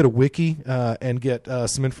can go to Wiki and get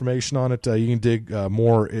some information on it. You can dig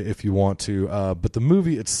more if you want to. But the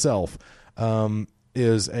movie itself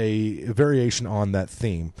is a variation on that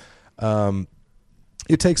theme.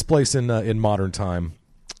 It takes place in modern time.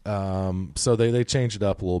 So they changed it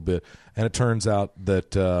up a little bit, and it turns out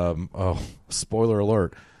that spoiler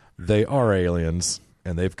alert, they are aliens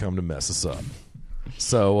and they've come to mess us up.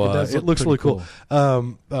 So it looks really cool.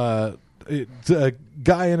 A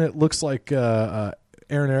guy in it looks like Aaron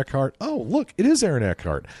Eckhart. Oh, look, it is Aaron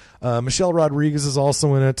Eckhart. Michelle Rodriguez is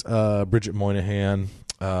also in it. Bridget Moynihan.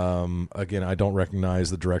 Again, I don't recognize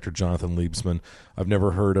the director Jonathan Liebsman. I've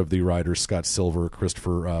never heard of the writers Scott Silver,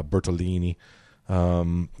 Christopher Bertolini.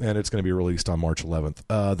 And it's going to be released on March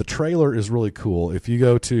 11th. The trailer is really cool. If you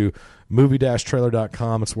go to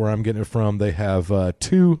movie-trailer.com, it's where I'm getting it from. They have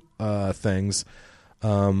two things.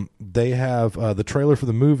 They have the trailer for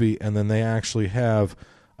the movie, and then they actually have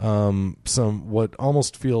some what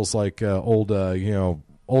almost feels like old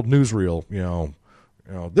newsreel,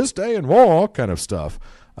 this day in war kind of stuff.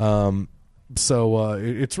 So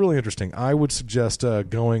it's really interesting. I would suggest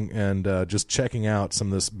going and just checking out some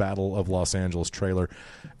of this Battle of Los Angeles trailer.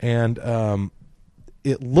 And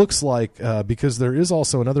it looks like, because there is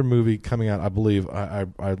also another movie coming out, I believe,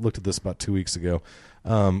 I looked at this about 2 weeks ago,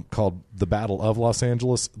 called The Battle of Los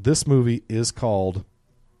Angeles. This movie is called,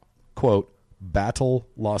 quote, Battle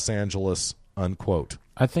Los Angeles, unquote.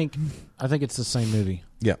 I think it's the same movie.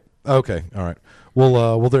 Yeah. Okay. All right.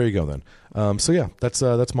 Well, there you go then. So yeah,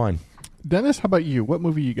 that's mine. Dennis, how about you? What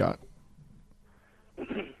movie you got?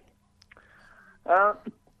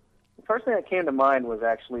 First thing that came to mind was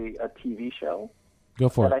actually a TV show. Go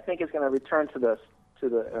for that it. I think is going to return to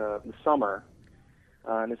the summer.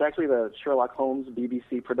 And it's actually the Sherlock Holmes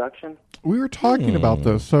BBC production. We were talking about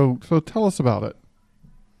this, so tell us about it.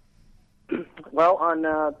 Well, on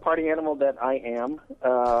Party Animal that I am,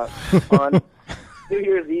 on New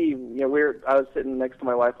Year's Eve, I was sitting next to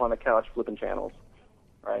my wife on the couch flipping channels,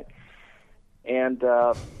 right? And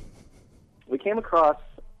we came across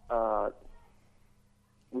the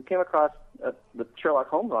Sherlock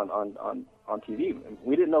Holmes on TV.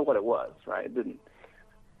 We didn't know what it was, right? It didn't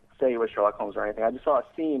say it was Sherlock Holmes or anything. I just saw a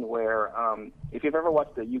scene where, if you've ever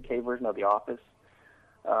watched the UK version of The Office,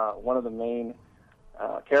 one of the main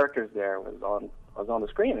characters there was on the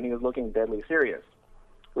screen, and he was looking deadly serious,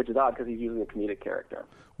 which is odd because he's usually a comedic character.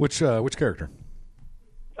 Which character?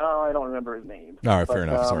 I don't remember his name. All right, fair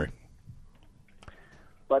enough. Sorry.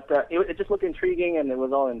 But it just looked intriguing, and it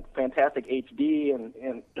was all in fantastic HD,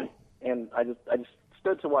 and I just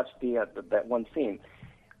stood to watch that one scene.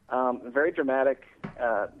 Very dramatic.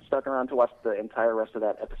 Stuck around to watch the entire rest of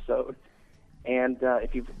that episode, and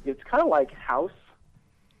it's kind of like House,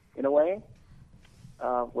 in a way,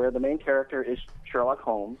 where the main character is Sherlock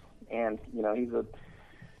Holmes, and he's a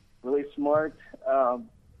really smart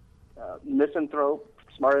misanthrope,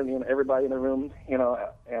 smarter than everybody in the room,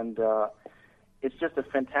 and it's just a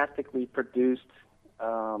fantastically produced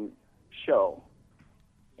show,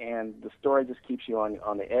 and the story just keeps you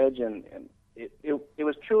on the edge, and it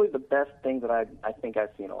was truly the best thing that I think I've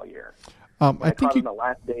seen all year. I think on the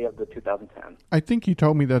last day of the 2010. I think you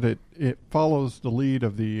told me that it follows the lead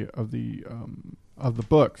of the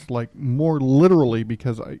books, like more literally,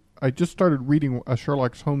 because I just started reading a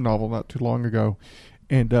Sherlock Holmes novel not too long ago,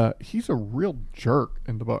 and he's a real jerk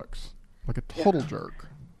in the books, like a total jerk.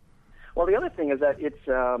 Well, the other thing is that it's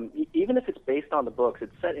even if it's based on the books,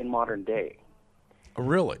 it's set in modern day. Oh,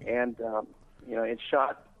 really? And it's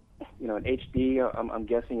shot in HD. I'm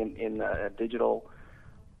guessing in digital,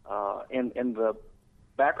 and the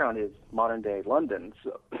background is modern day London.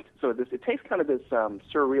 So it takes kind of this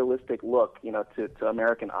surrealistic look, to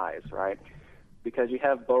American eyes, right? Because you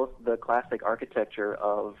have both the classic architecture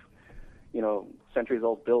of centuries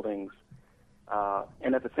old buildings,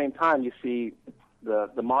 and at the same time you see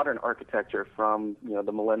the modern architecture from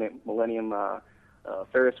the Millennium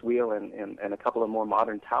Ferris wheel and a couple of more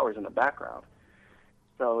modern towers in the background.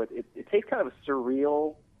 So it takes kind of a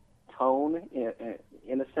surreal tone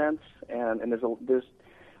in a sense, and there's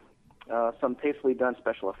some tastefully done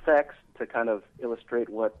special effects to kind of illustrate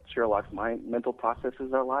what Sherlock's mental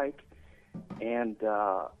processes are like, and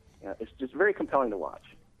it's just very compelling to watch.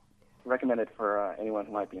 Recommend it for anyone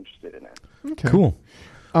who might be interested in it. Okay. Cool.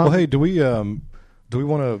 Well, hey, do we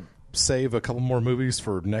want to save a couple more movies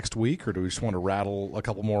for next week, or do we just want to rattle a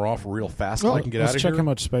couple more off real fast so I can get out of here? Let's check how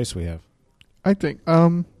much space we have. I think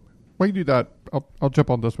while you do that, I'll jump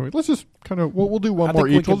on this movie. Let's just kind of we'll do one more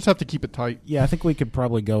each. We'll just have to keep it tight. Yeah, I think we could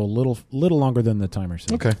probably go a little longer than the timer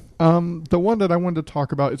says. Okay. The one that I wanted to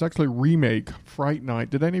talk about is actually a remake, Fright Night.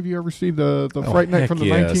 Did any of you ever see the Fright Night from the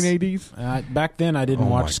 1980s? Back then, I didn't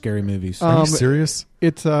watch scary movies. Are you serious?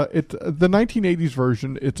 It's the 1980s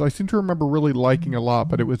version. I seem to remember really liking a lot,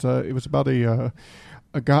 but it was about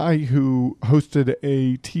a guy who hosted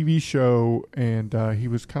a TV show, and he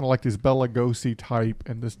was kind of like this Bela Lugosi type,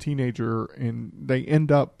 and this teenager, and they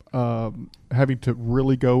end up having to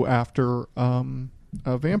really go after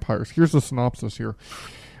vampires. Here's the synopsis here.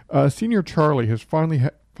 Senior Charlie has finally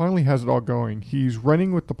has it all going. He's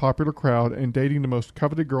running with the popular crowd and dating the most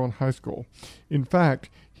coveted girl in high school. In fact,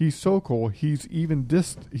 he's so cool, he's even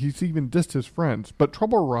dissed his friends. But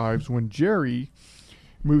trouble arrives when Jerry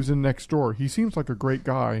moves in next door. He seems like a great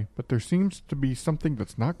guy, but there seems to be something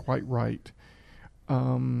that's not quite right.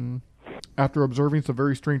 After observing some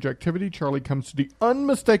very strange activity, Charlie comes to the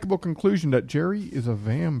unmistakable conclusion that Jerry is a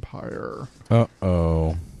vampire.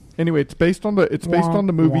 Uh-oh. Anyway, it's based on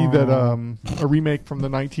the movie that a remake from the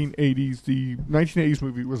 1980s. The 1980s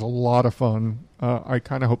movie was a lot of fun. I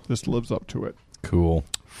kind of hope this lives up to it. Cool.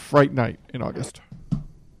 Fright Night in August.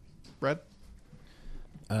 Brad?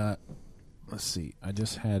 Let's see. I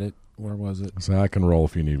just had it. Where was it? So I can roll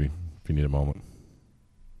if you need me. If you need a moment.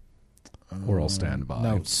 Or I'll stand by.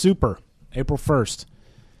 No, Super. April 1st.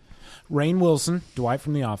 Rainn Wilson, Dwight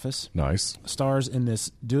from The Office. Nice. Stars in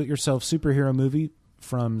this do-it-yourself superhero movie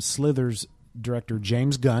from Slither's director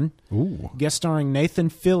James Gunn. Ooh. Guest starring Nathan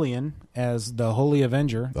Fillion as the Holy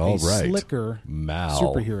Avenger, a slicker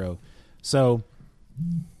superhero. So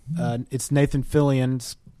it's Nathan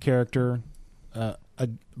Fillion's character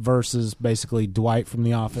versus basically Dwight from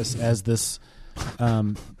The Office as this.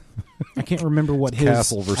 I can't remember what his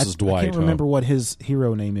Castle versus Dwight. I can't remember what his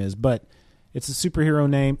hero name is, but it's a superhero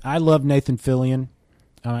name. I love Nathan Fillion.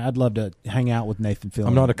 I'd love to hang out with Nathan Fillion.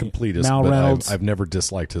 I'm not a completist, Mal but Reynolds. I've never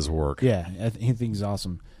disliked his work. Yeah, I think he's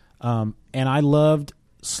awesome. And I loved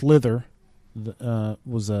Slither.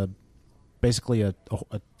 Was basically a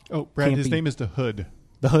Brad, his name is The Hood.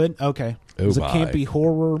 The Hood? Okay. It was a campy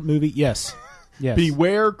horror movie. Yes.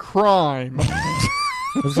 Beware crime.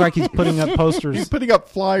 Looks like he's putting up posters. He's putting up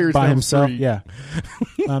flyers by himself. Street. Yeah.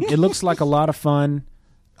 It looks like a lot of fun.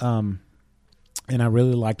 And I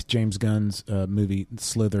really liked James Gunn's movie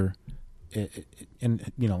Slither.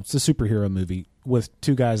 And it's a superhero movie with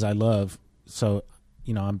two guys I love. So,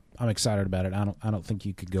 I'm excited about it. I don't think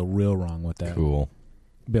you could go real wrong with that. Cool.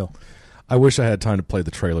 Bill. I wish I had time to play the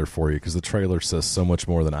trailer for you because the trailer says so much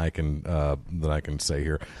more than I can say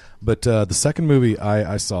here. But the second movie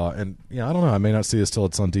I saw, and I don't know, I may not see this till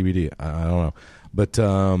it's on DVD. I don't know, but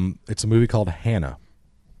it's a movie called Hannah,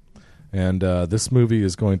 and this movie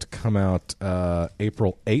is going to come out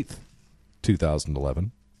April 8th,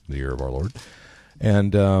 2011, the year of our Lord,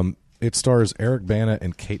 and it stars Eric Bana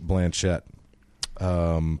and Cate Blanchett.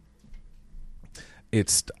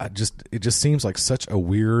 It just seems like such a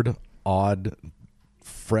weird, odd,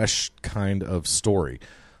 fresh kind of story.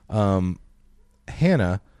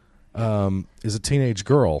 Hannah is a teenage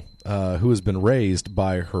girl who has been raised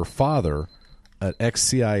by her father, an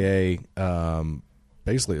ex-CIA,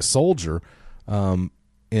 basically a soldier, in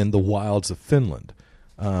the wilds of Finland.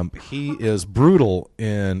 He is brutal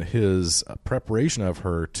in his preparation of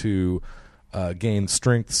her to gain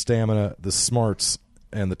strength, stamina, the smarts,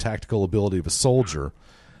 and the tactical ability of a soldier.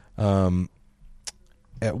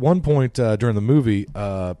 At one point during the movie,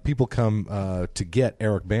 people come to get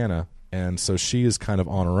Eric Bana, and so she is kind of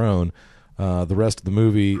on her own. The rest of the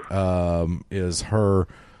movie is her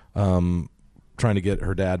trying to get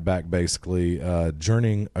her dad back, basically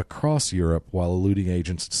journeying across Europe while eluding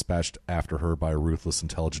agents dispatched after her by a ruthless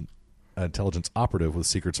intelligence operative with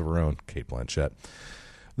secrets of her own, Cate Blanchett.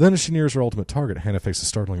 Then, as she nears her ultimate target, Hannah faces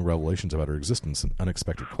startling revelations about her existence and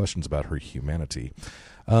unexpected questions about her humanity.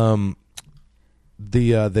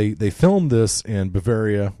 They filmed this in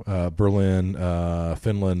Bavaria, Berlin,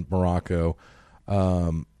 Finland, Morocco.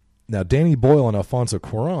 Now, Danny Boyle and Alfonso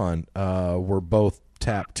Cuarón were both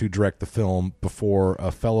tapped to direct the film before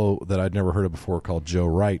a fellow that I'd never heard of before called Joe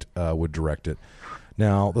Wright would direct it.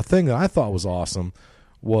 Now, the thing that I thought was awesome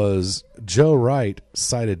was Joe Wright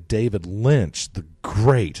cited David Lynch, the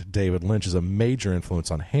great David Lynch, as a major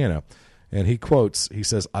influence on Hannah. And he quotes, he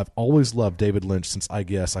says, "I've always loved David Lynch since I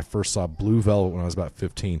first saw Blue Velvet when I was about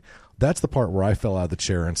 15. That's the part where I fell out of the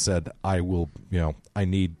chair and said, I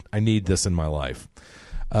need this in my life."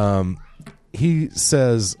 He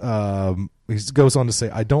says, he goes on to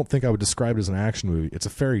say, "I don't think I would describe it as an action movie. It's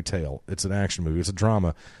a fairy tale. It's an action movie. It's a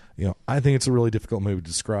drama. I think it's a really difficult movie to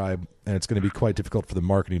describe, and it's going to be quite difficult for the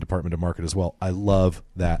marketing department to market as well. I love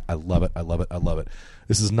that. I love it. I love it. I love it.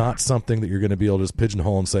 This is not something that you're going to be able to just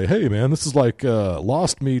pigeonhole and say, hey, man, this is like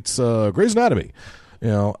Lost meets Grey's Anatomy.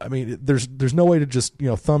 I mean, there's no way to just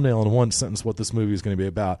thumbnail in one sentence what this movie is going to be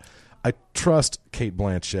about. I trust Cate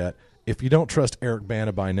Blanchett. If you don't trust Eric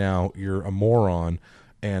Bana by now, you're a moron,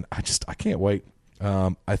 and I can't wait.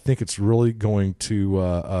 I think it's really going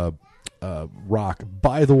to rock.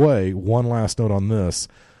 By the way, one last note on this.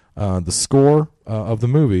 The score of the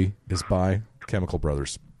movie is by Chemical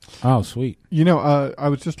Brothers. Oh, sweet. I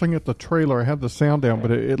was just looking at the trailer. I had the sound down,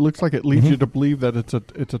 but it looks like it leads you to believe that it's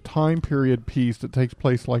a time period piece that takes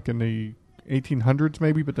place like in the 1800s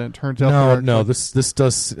maybe, but then it turns out... No, this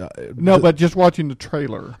does... but just watching the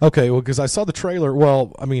trailer. Okay, well, because I saw the trailer.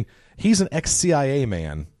 Well, I mean, he's an ex-CIA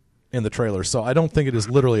man in the trailer, so I don't think it is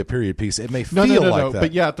literally a period piece. It may feel like that.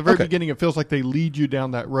 But yeah, at the very beginning, it feels like they lead you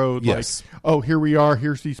down that road. Yes. Like, oh, here we are.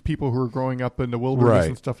 Here's these people who are growing up in the wilderness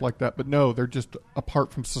and stuff like that. But no, they're just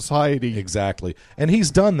apart from society. Exactly. And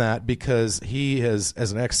he's done that because he has,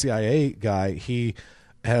 as an ex-CIA guy, he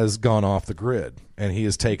has gone off the grid, and he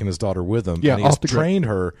has taken his daughter with him. Yeah, and he has trained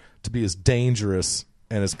her to be as dangerous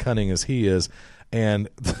and as cunning as he is. And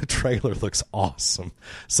the trailer looks awesome.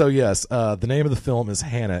 So, yes, the name of the film is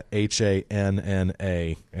Hannah, Hanna.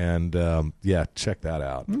 And, check that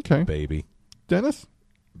out. Okay. Baby. Dennis,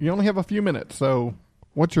 you only have a few minutes, so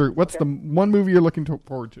what's the one movie you're looking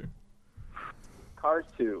forward to? Cars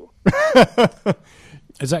 2.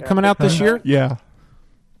 Is that coming out this year? Yeah.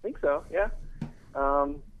 I think so, yeah.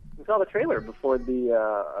 We saw the trailer before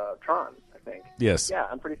the Tron, I think. Yes. Yeah,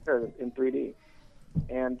 I'm pretty sure it's in 3D.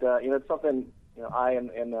 And, it's something... I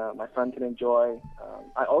and my son can enjoy.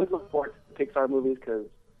 I always look forward to Pixar movies because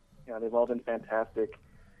they've all been fantastic.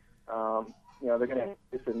 They're going to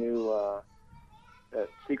introduce a new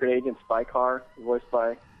secret agent spy car voiced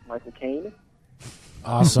by Michael Caine.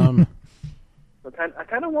 Awesome. So I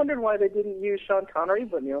kind of wondered why they didn't use Sean Connery,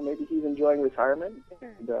 but maybe he's enjoying retirement.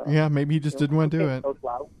 And, maybe he just didn't want to do it.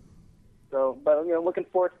 So, but looking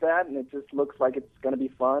forward to that, and it just looks like it's going to be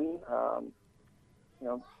fun.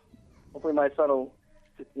 Hopefully my son will,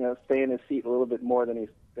 stay in his seat a little bit more than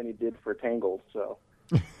he did for Tangled. So,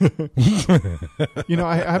 I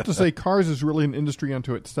have to say, Cars is really an industry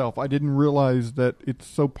unto itself. I didn't realize that it's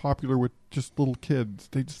so popular with just little kids.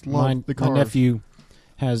 They just love the Cars. My nephew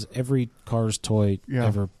has every Cars toy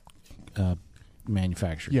ever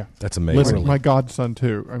manufactured. Yeah, that's amazing. My godson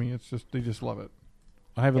too. I mean, it's just they just love it.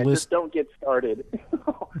 I have a And list. just don't get started.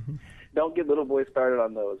 Don't get Little Boy started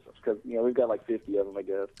on those because we've got like 50 of them, I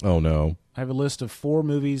guess. Oh no. I have a list of 4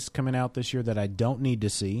 movies coming out this year that I don't need to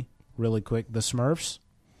see. Really quick: The Smurfs,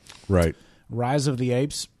 Right. Rise of the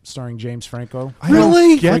Apes, starring James Franco. I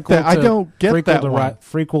don't get that. I to- don't get prequel that to, one.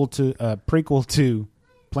 prequel to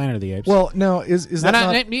Planet of the Apes. Well, now is that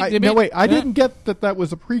not? No, wait. I didn't get that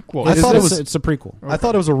was a prequel. I thought it was- it's a prequel. I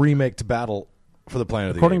thought it was a remake to Battle for the Planet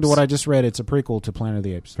of the Apes. According to what I just read, it's a prequel to Planet of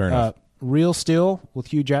the Apes. Fair enough. Real Steel with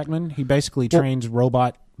Hugh Jackman. He basically trains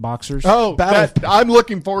robot boxers. Oh, I'm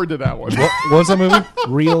looking forward to that one. What was that movie?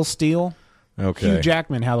 Real Steel. Okay. Hugh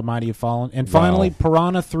Jackman, How the Mighty Have Fallen. And finally,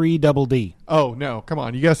 Piranha 3 Double D. Oh, no. Come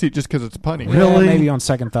on. You got to see it just because it's punny. Really? Maybe on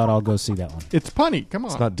second thought, I'll go see that one. It's punny. Come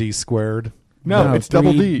on. It's not D squared. No, it's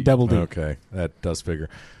double D. Double D. Okay, that does figure.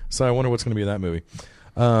 So I wonder what's going to be in that movie.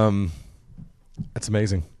 That's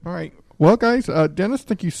amazing. All right. Well, guys, Dennis,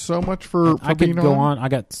 thank you so much for I being could go on. I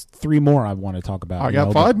got 3 more I want to talk about. I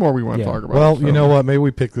got 5 more we want to talk about. Well, so. you know what? Maybe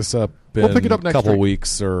we pick this up in We'll pick it up a next couple week.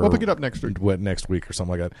 weeks, or We'll pick it up next week. Next week or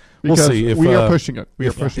something like that. Because we'll see. If we are pushing it. We are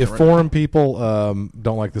if, pushing if it right foreign people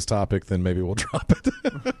don't like this topic, then maybe we'll drop it.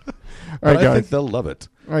 All But right, I guys. think they'll love it.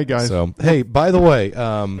 All right, guys. So, hey, by the way,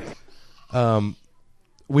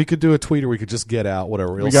 we could do a tweet, or we could just get out,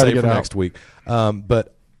 whatever. We'll gotta save get for out. next week.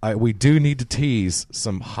 But we do need to tease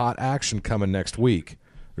some hot action coming next week.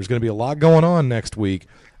 There's going to be a lot going on next week.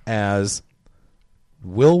 As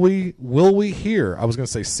will we hear? I was going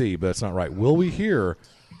to say see, but that's not right. Will we hear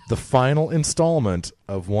the final installment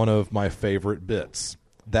of one of my favorite bits?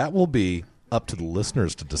 That will be up to the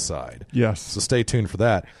listeners to decide. Yes. So stay tuned for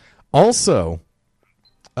that. Also,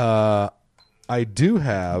 I do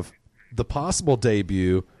have the possible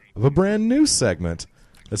debut of a brand new segment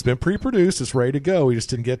that's been pre-produced. It's ready to go. We just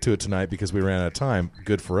didn't get to it tonight because we ran out of time.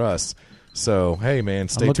 Good for us. So, hey, man,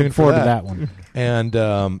 stay looking tuned forward for to that one. And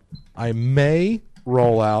I may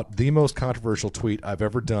roll out the most controversial tweet I've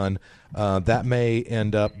ever done. That may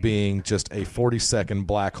end up being just a 40-second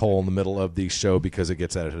black hole in the middle of the show because it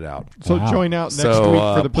gets edited out. So join out next So, week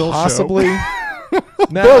for the Bill possibly. show.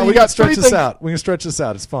 No, Bill, we you can got stretch 3 this things. out. We can stretch this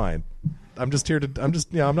out. It's fine. I'm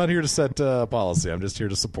not here to set policy. I'm just here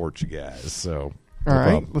to support you guys. So, All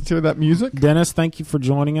right. Let's hear that music. Dennis, thank you for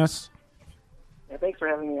joining us. Yeah, thanks for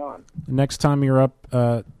having me on. Next time you're up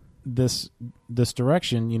this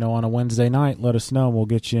direction, on a Wednesday night, let us know and we'll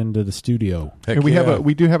get you into the studio. Heck And yeah.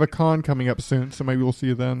 we do have a con coming up soon, so maybe we'll see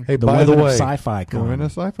you then. Hey, The by the Women of way, Sci-Fi Go in Con. a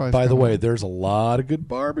sci-fi. by the way, there's a lot of good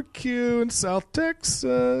barbecue in South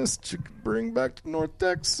Texas. You could bring back to North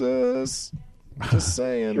Texas. Just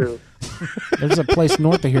saying. True. There's a place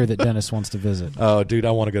north of here that Dennis wants to visit. Oh, dude,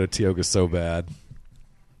 I want to go to Tioga so bad.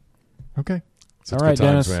 Okay. So All right, good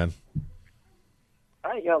times, Dennis. man. All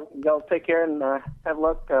right, y'all take care and have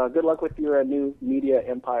luck. Good luck with your new media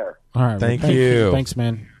empire. All right. Thank you. Thanks,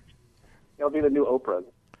 man. Y'all be the new Oprah.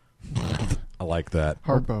 I like that.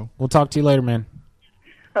 Harpo. We'll talk to you later, man.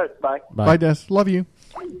 All right, bye. Bye, Des. Love you.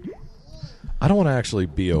 I don't want to actually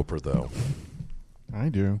be Oprah, though. I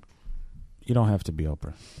do. You don't have to be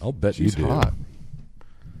Oprah. I'll bet She's you do. hot.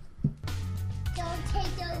 Don't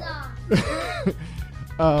take those off.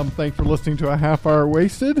 Thanks for listening to A Half Hour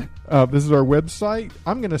Wasted. Visit our website.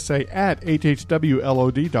 I'm going to say at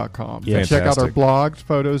hhwlod.com. Yeah. Check out our Fantastic. blogs,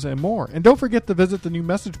 photos, and more. And don't forget to visit the new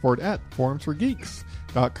message board at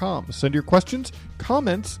forumsforgeeks.com. Send your questions,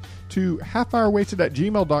 comments to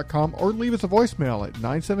halfhourwasted@gmail.com or leave us a voicemail at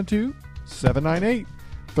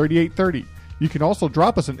 972-798-3830. You can also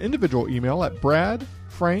drop us an individual email at Brad,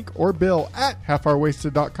 Frank, or Bill at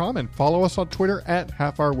halfhourwasted.com and follow us on Twitter at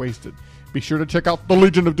halfhourwasted. Be sure to check out the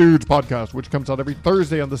Legion of Dudes podcast, which comes out every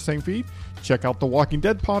Thursday on the same feed. Check out the Walking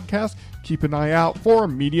Dead podcast. Keep an eye out for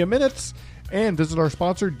Media Minutes. And visit our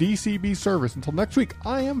sponsor, DCB Service. Until next week,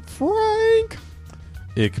 I am Frank.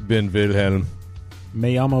 Ich bin Wilhelm.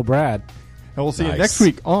 Me llamo Brad. And we'll see you Nice. next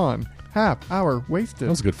week on Half Hour Wasted.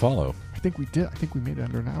 That was a good follow. I think we did. I think we made it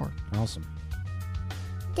under an hour. Awesome.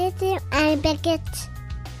 This is Anne Beckett.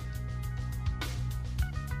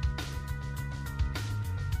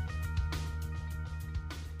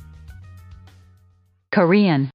 Korean